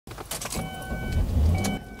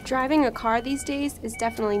Driving a car these days is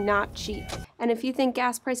definitely not cheap, and if you think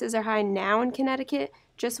gas prices are high now in Connecticut,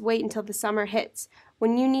 just wait until the summer hits.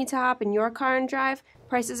 When you need to hop in your car and drive,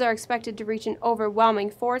 prices are expected to reach an overwhelming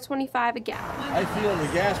 $4.25 a gallon. I feel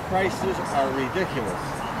the gas prices are ridiculous.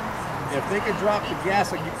 If they could drop the gas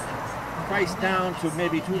price down to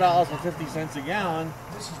maybe $2.50 a gallon,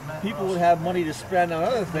 people would have money to spend on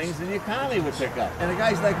other things and the economy would pick up. And the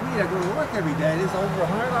guys like me that go to work every day, it's over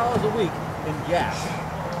 $100 a week in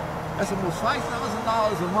gas. That's almost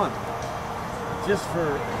 $5,000 a month just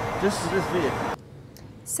for this vehicle.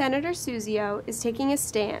 Senator Suzio is taking a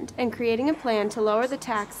stand and creating a plan to lower the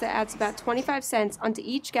tax that adds about 25 cents onto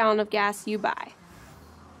each gallon of gas you buy.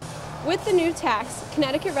 With the new tax,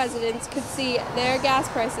 Connecticut residents could see their gas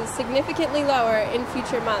prices significantly lower in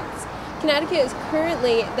future months. Connecticut is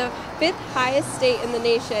currently the 5th highest state in the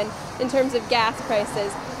nation in terms of gas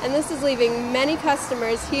prices, and this is leaving many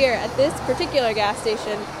customers here at this particular gas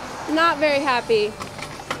station not very happy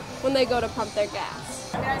when they go to pump their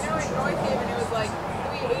gas. I mean, I know in North Haven it was like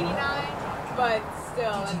 $3.89, but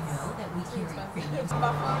still, that's too expensive.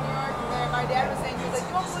 Buffalo, New York, where my dad was saying, he was like,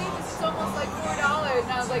 you won't believe this, it's almost like $4.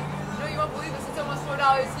 And I was like, no, you won't believe this, it's almost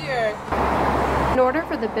 $4 here. In order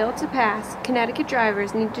for the bill to pass, Connecticut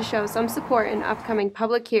drivers need to show some support in upcoming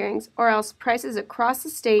public hearings, or else prices across the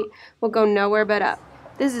state will go nowhere but up.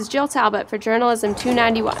 This is Jill Talbot for Journalism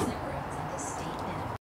 291.